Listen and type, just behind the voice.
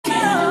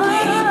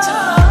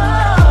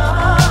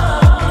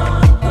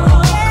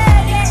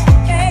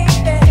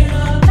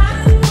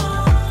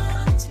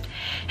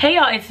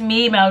it's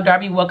me, Mel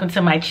Darby. Welcome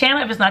to my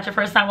channel. If it's not your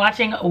first time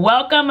watching,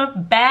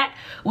 welcome back.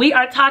 We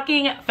are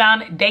talking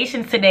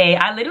foundations today.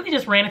 I literally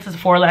just ran into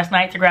Sephora last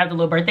night to grab the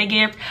little birthday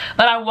gift,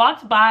 but I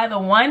walked by the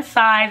One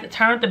Size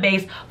Turn Up the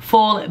Base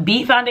Full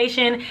Beat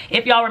Foundation.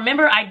 If y'all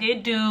remember, I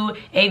did do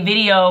a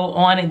video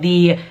on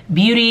the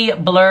Beauty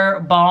Blur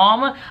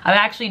Balm. I've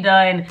actually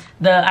done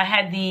I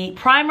had the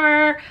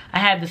primer, I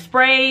had the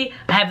spray,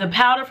 I have the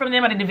powder from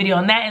them. I did a video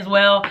on that as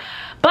well.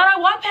 But I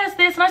walked past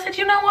this and I said,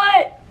 you know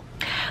what?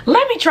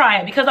 Let me try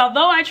it, because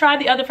although I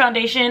tried the other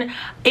foundation,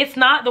 it's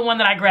not the one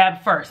that I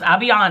grabbed first, I'll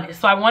be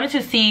honest. So I wanted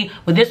to see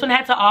what this one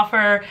had to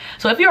offer.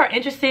 So if you are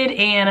interested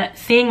in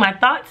seeing my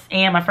thoughts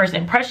and my first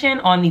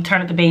impression on the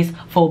Turn Up the Base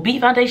Full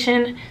Beat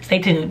Foundation, stay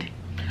tuned.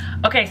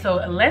 Okay,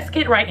 so let's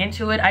get right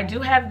into it. I do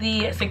have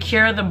the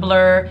Secure the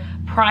Blur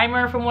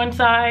primer from One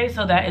Size,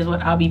 so that is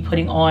what I'll be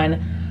putting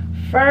on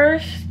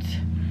first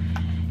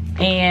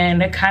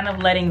and kind of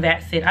letting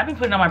that sit. I've been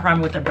putting on my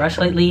primer with a brush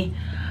lately.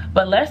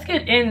 But let's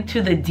get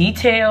into the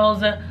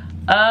details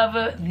of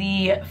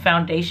the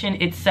foundation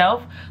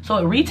itself. So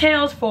it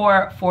retails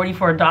for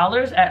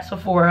 $44 at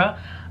Sephora,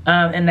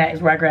 and that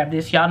is where I grabbed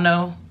this. Y'all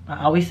know,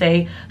 I always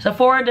say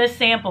Sephora does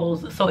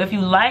samples. So if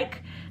you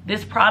like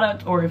this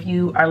product, or if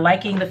you are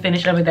liking the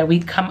finish of it that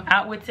we come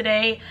out with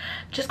today,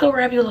 just go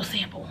grab your little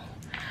sample.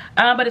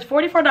 But it's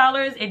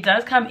 $44. It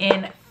does come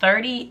in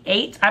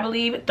 38, I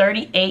believe,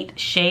 38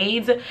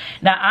 shades.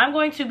 Now I'm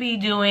going to be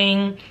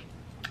doing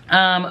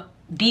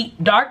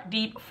dark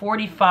deep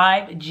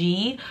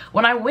 45G.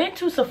 When I went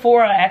to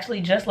Sephora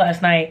actually just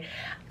last night,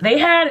 they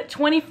had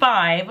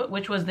 25,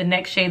 which was the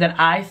next shade that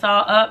I saw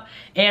up,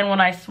 and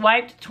when I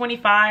swiped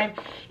 25,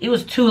 it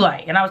was too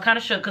light, and I was kind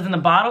of shook because in the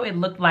bottle it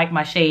looked like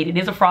my shade. It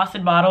is a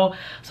frosted bottle,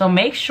 so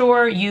make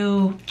sure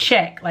you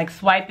check, like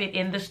swipe it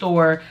in the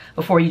store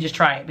before you just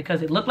try it,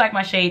 because it looked like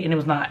my shade and it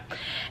was not.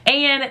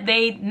 And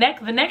the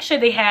next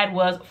shade they had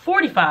was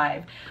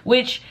 45,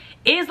 which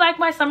is like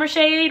my summer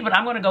shade, but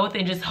I'm gonna go with it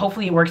and just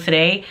hopefully it works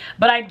today.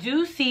 But I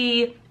do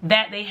see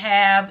that they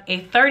have a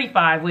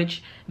 35,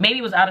 which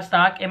maybe was out of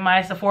stock in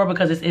my Sephora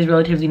because this is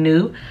relatively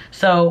new.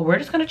 So we're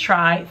just gonna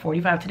try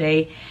 45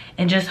 today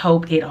and just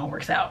hope it all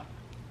works out.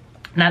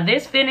 Now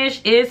this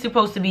finish is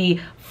supposed to be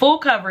full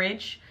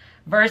coverage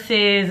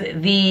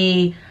versus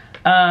the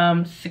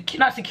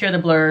not Secure the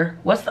Blur,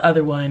 what's the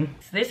other one?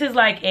 So this is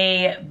like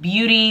a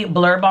Beauty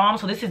Blur Balm,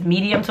 so this is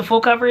medium to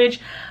full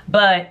coverage,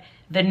 but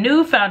the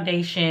new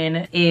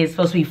foundation is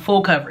supposed to be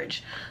full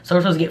coverage. So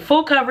we're supposed to get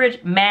full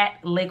coverage, matte,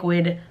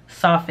 liquid,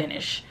 soft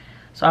finish.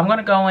 So I'm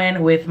gonna go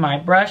in with my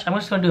brush. I'm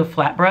just gonna do a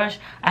flat brush.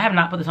 I have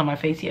not put this on my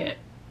face yet.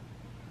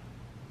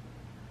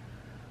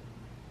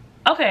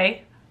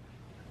 Okay.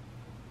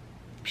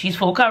 She's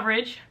full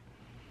coverage.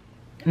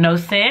 No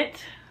scent.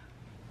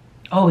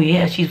 Oh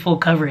yeah, she's full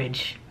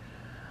coverage.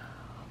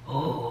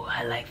 Oh,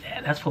 I like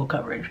that. That's full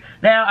coverage.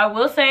 Now, I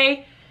will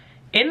say,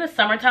 in the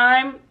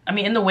summertime, I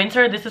mean in the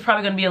winter, this is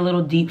probably gonna be a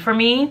little deep for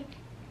me.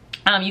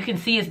 You can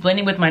see it's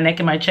blending with my neck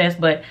and my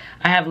chest, but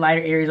I have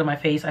lighter areas on my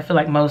face. I feel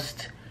like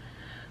most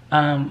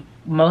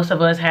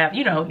of us have,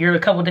 you know, you're a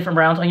couple different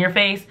browns on your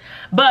face.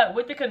 But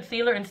with the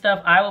concealer and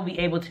stuff, I will be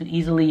able to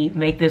easily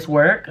make this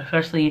work,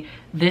 especially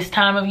this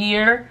time of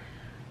year.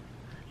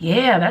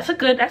 Yeah, that's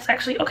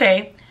actually,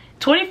 okay.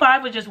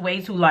 25 was just way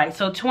too light.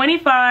 So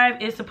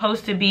 25 is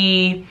supposed to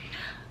be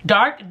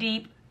dark,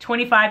 deep,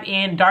 25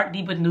 in dark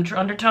deep with neutral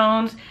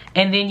undertones,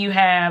 and then you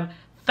have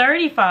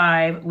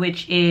 35,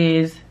 which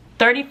is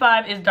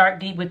 35 is dark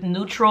deep with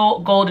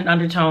neutral golden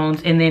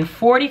undertones, and then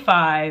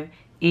 45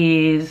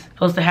 is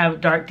supposed to have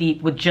dark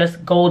deep with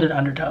just golden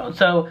undertones.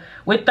 So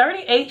with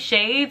 38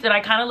 shades, and I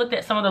kind of looked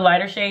at some of the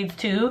lighter shades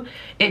too,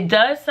 it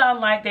does sound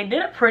like they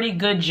did a pretty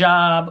good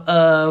job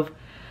of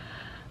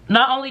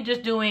not only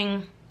just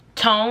doing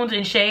tones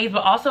and shades,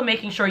 but also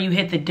making sure you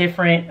hit the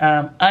different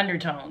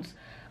undertones.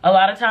 A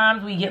lot of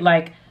times we get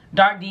like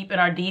dark deep in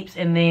our deeps,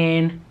 and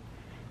then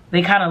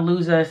they kind of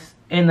lose us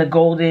in the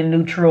golden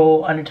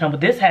neutral undertone.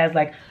 But this has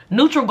like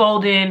neutral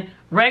golden,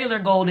 regular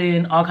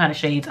golden, all kind of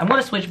shades. I'm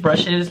going to switch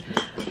brushes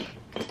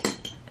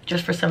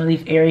just for some of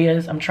these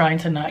areas. I'm trying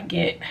to not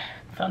get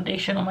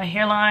foundation on my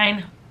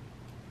hairline.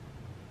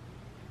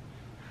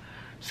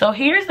 So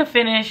here's the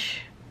finish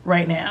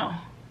right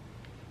now.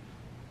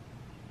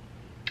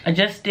 I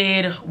just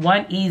did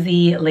one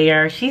easy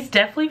layer. She's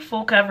definitely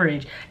full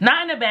coverage,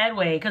 not in a bad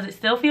way, because it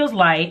still feels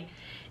light.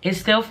 It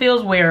still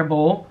feels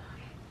wearable.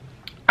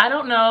 I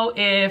don't know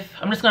if,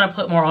 I'm just gonna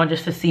put more on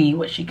just to see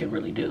what she could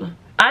really do.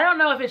 I don't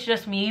know if it's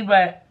just me,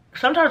 but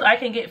sometimes I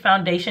can get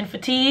foundation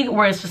fatigue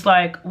where it's just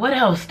like, what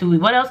else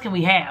can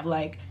we have?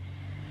 Like,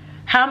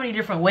 how many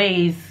different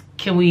ways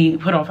can we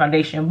put on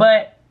foundation?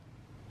 But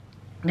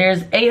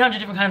there's 800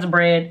 different kinds of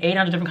bread,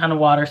 800 different kinds of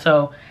water,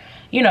 so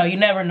you know, you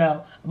never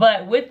know.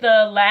 But with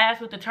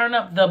the Turn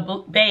Up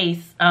the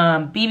Base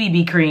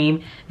BBB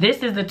cream,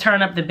 this is the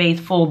Turn Up the Base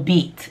Full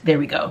Beat. There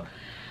we go.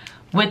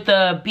 With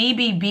the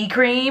BBB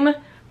cream,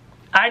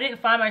 I didn't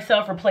find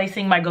myself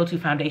replacing my go-to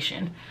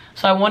foundation.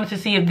 So I wanted to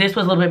see if this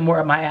was a little bit more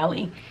up my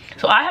alley.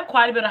 So I have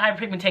quite a bit of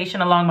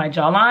hyperpigmentation along my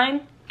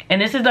jawline.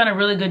 And this has done a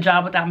really good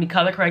job without me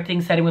color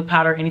correcting, setting with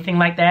powder, anything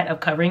like that, of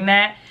covering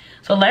that.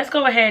 So let's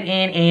go ahead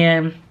in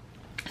and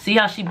see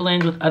how she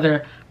blends with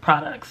other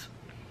products.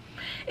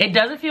 It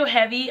doesn't feel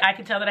heavy. I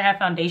can tell that I have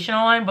foundation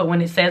on, but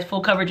when it says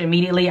full coverage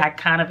immediately, I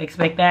kind of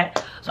expect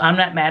that. So I'm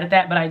not mad at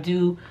that, but I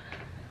do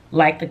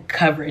like the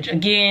coverage.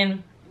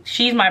 Again,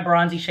 she's my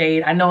bronzy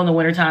shade. I know in the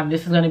wintertime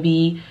this is going to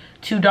be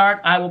too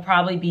dark. I will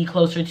probably be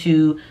closer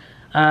to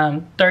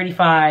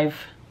 35,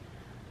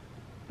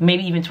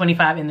 maybe even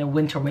 25 in the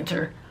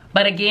winter.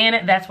 But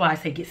again, that's why I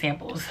say get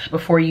samples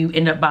before you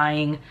end up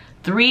buying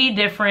 3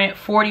 different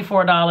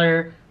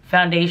 $44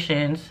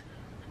 foundations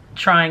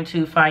trying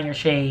to find your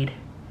shade.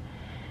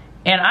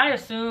 And I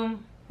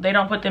assume they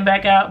don't put them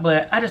back out,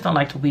 but I just don't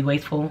like to be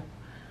wasteful.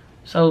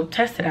 So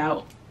test it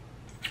out.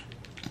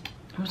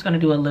 I'm just gonna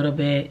do a little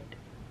bit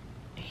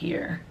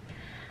here.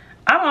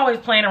 I'm always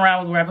playing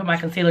around with where I put my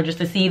concealer just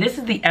to see. This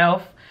is the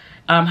e.l.f.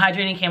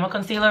 Hydrating Camo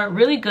Concealer.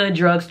 Really good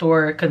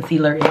drugstore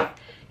concealer if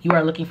you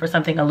are looking for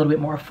something a little bit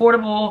more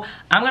affordable.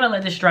 I'm gonna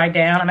let this dry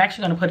down. I'm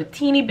actually gonna put a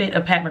teeny bit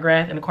of Pat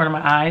McGrath in the corner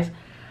of my eyes.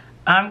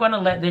 I'm gonna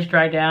let this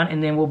dry down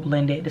and then we'll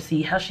blend it to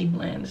see how she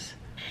blends.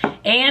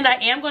 And I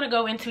am going to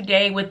go in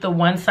today with the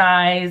One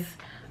Size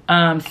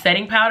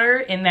setting powder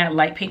in that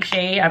light pink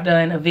shade. I've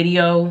done a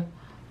video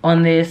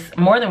on this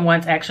more than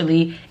once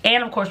actually.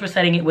 And of course we're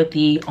setting it with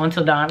the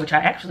Until Dawn, which I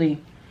actually,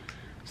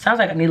 sounds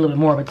like I need a little bit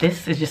more, but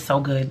this is just so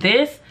good.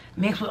 This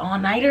mixed with All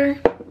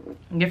Nighter,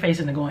 your face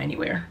isn't going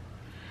anywhere.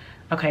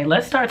 Okay,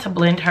 let's start to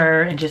blend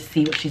her and just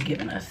see what she's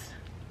giving us.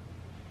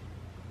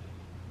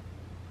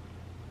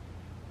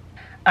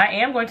 I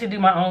am going to do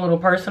my own little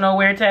personal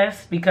wear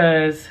test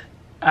because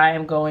I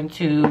am going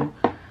to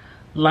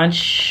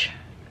lunch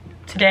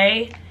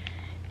today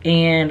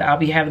and I'll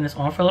be having this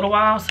on for a little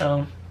while.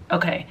 So,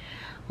 okay,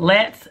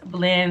 let's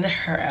blend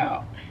her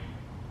out.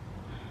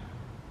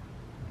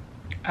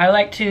 I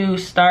like to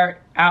start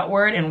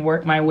outward and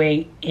work my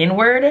way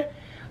inward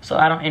so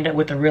I don't end up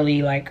with a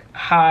really like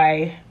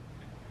high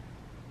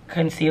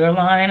concealer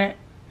line.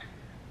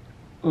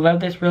 Love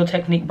this Real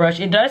Technique brush.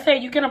 It does say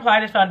you can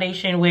apply this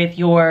foundation with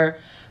your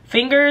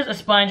fingers, a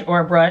sponge, or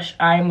a brush.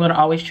 I'm going to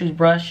always choose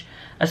brush,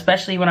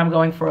 especially when I'm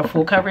going for a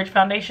full coverage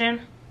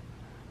foundation.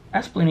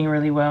 That's blending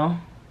really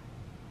well.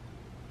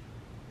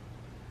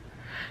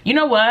 You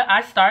know what?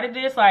 I started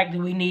this like, do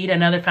we need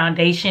another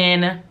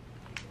foundation?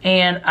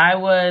 And I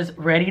was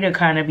ready to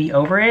kind of be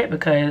over it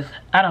because,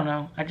 I don't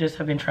know, I just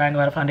have been trying a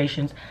lot of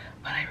foundations,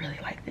 but I really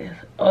like this.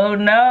 Oh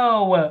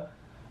no.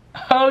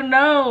 Oh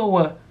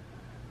no.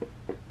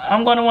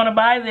 I'm going to want to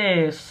buy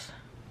this.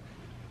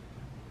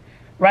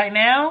 Right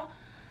now,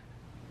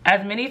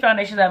 as many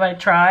foundations as I've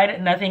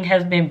tried, nothing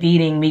has been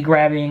beating me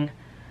grabbing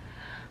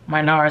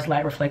my NARS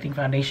Light Reflecting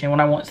Foundation when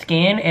I want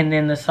skin, and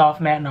then the Soft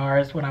Matte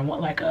NARS when I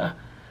want like a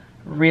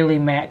really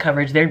matte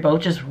coverage. They're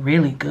both just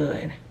really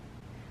good.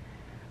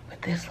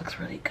 But this looks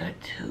really good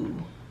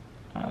too.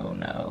 Oh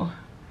no.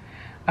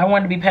 I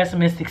wanted to be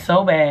pessimistic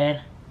so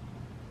bad.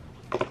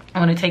 I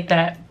want to take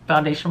that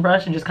foundation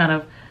brush and just kind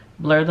of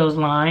blur those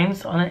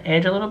lines on the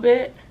edge a little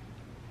bit.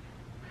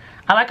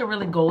 I like a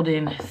really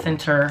golden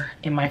center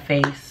in my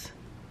face.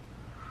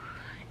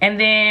 And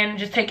then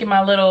just taking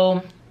my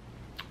little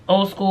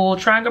old school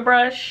triangle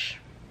brush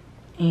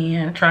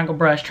and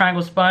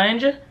triangle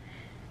sponge,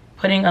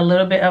 putting a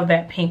little bit of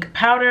that pink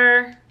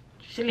powder,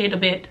 just a little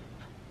bit,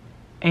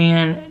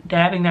 and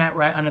dabbing that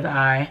right under the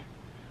eye.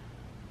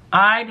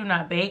 I do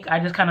not bake. I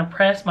just kind of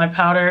press my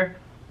powder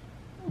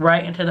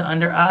right into the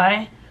under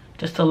eye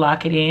just to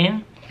lock it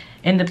in.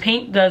 And the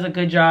pink does a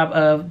good job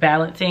of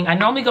balancing. I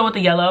normally go with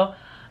the yellow,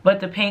 but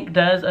the pink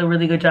does a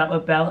really good job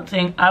of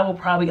balancing. I will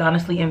probably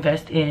honestly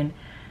invest in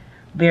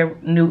their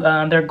new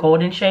their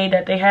golden shade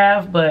that they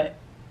have, but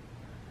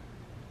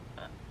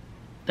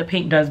the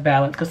pink does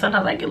balance because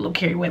sometimes I get a little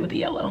carried away with the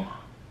yellow.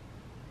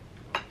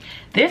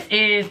 This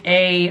is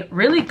a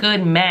really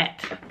good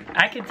matte.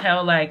 I can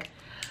tell, like,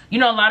 you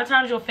know, a lot of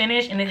times you'll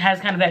finish and it has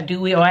kind of that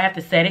dewy, oh I have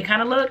to set it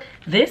kind of look.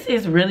 This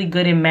is really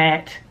good in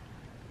matte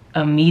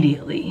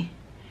immediately.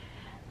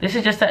 This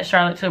is just that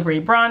Charlotte Tilbury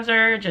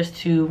bronzer just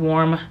to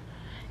warm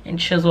and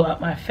chisel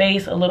up my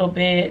face a little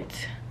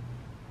bit.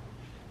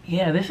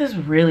 Yeah, this is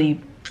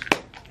really,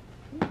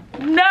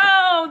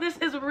 no, this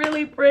is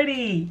really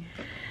pretty.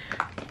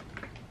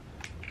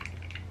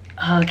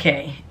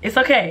 Okay, it's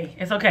okay,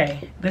 it's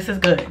okay. This is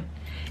good.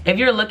 If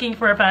you're looking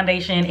for a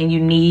foundation and you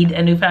need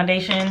a new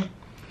foundation,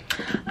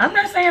 I'm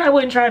not saying I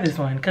wouldn't try this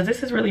one because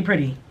this is really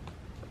pretty.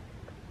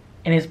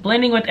 And it's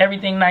blending with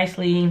everything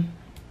nicely.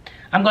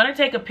 I'm gonna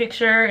take a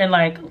picture and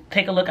like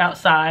take a look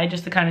outside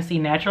just to kind of see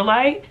natural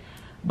light,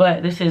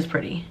 but this is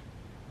pretty.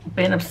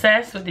 Been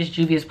obsessed with this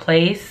Juvia's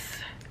Place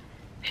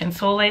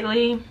pencil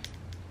lately.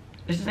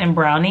 This is in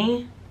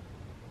Brownie.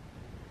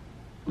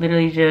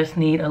 Literally just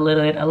need a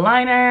little bit of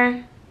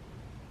liner.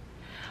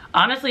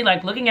 Honestly,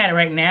 like looking at it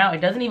right now, it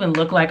doesn't even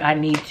look like I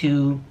need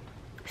to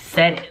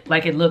set it.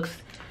 Like it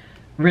looks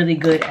really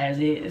good as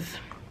is.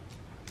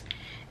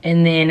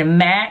 And then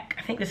MAC,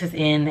 I think this is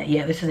in,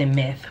 yeah, this is in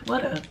Myth.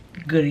 What a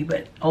goodie,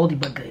 but oldie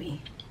but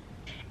goodie.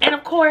 And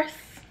of course,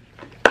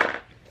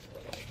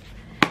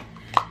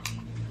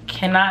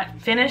 cannot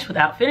finish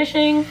without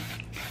finishing.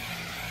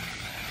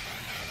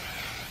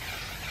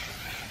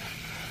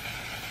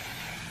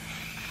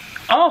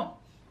 Oh,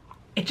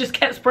 it just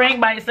kept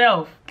spraying by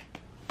itself.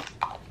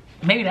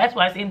 Maybe that's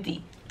why it's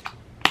empty.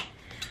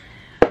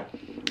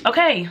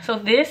 Okay, so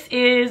this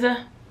is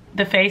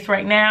the face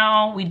right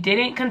now. We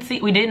didn't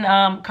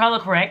color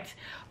correct.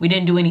 We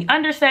didn't do any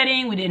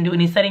undersetting. We didn't do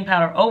any setting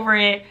powder over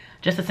it.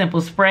 Just a simple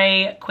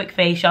spray, quick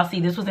face. Y'all see,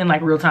 this was in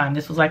like real time.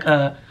 This was like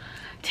a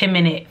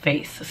 10-minute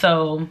face.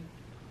 So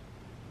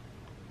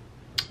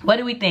what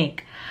do we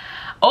think?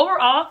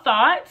 Overall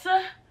thoughts,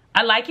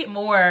 I like it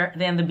more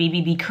than the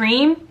BBB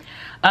cream.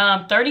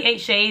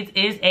 38 shades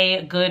is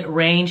a good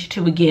range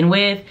to begin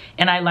with,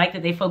 and I like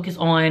that they focus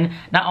on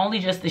not only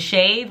just the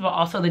shades but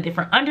also the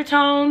different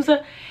undertones.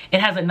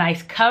 It has a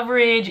nice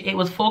coverage. It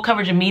was full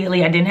coverage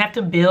immediately. I didn't have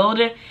to build.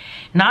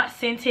 Not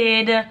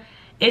scented.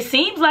 It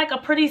seems like a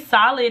pretty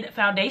solid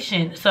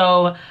foundation.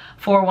 So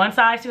for One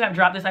Size to have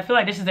dropped this, I feel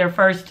like this is their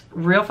first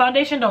real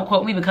foundation. Don't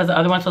quote me, because the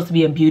other one's supposed to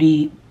be a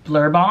beauty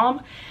blur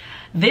balm.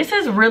 This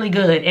is really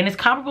good, and it's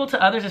comparable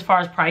to others as far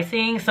as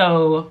pricing.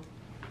 So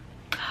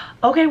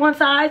okay, One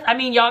Size. I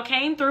mean, y'all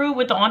came through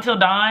with the Until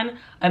Dawn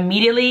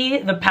immediately.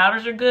 The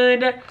powders are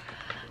good.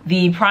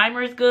 The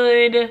primer is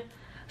good.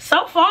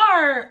 So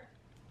far,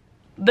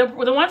 the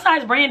One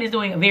Size brand is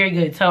doing very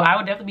good. So I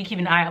would definitely be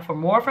keeping an eye out for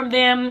more from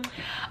them.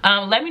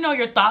 Let me know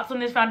your thoughts on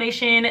this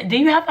foundation. Do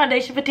you have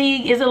foundation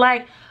fatigue? Is it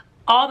like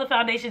all the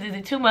foundations? Is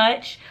it too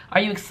much? Are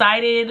you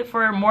excited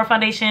for more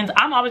foundations?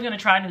 I'm always going to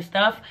try new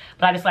stuff,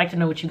 but I just like to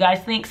know what you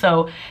guys think.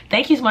 So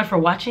thank you so much for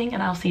watching,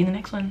 and I'll see you in the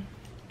next one.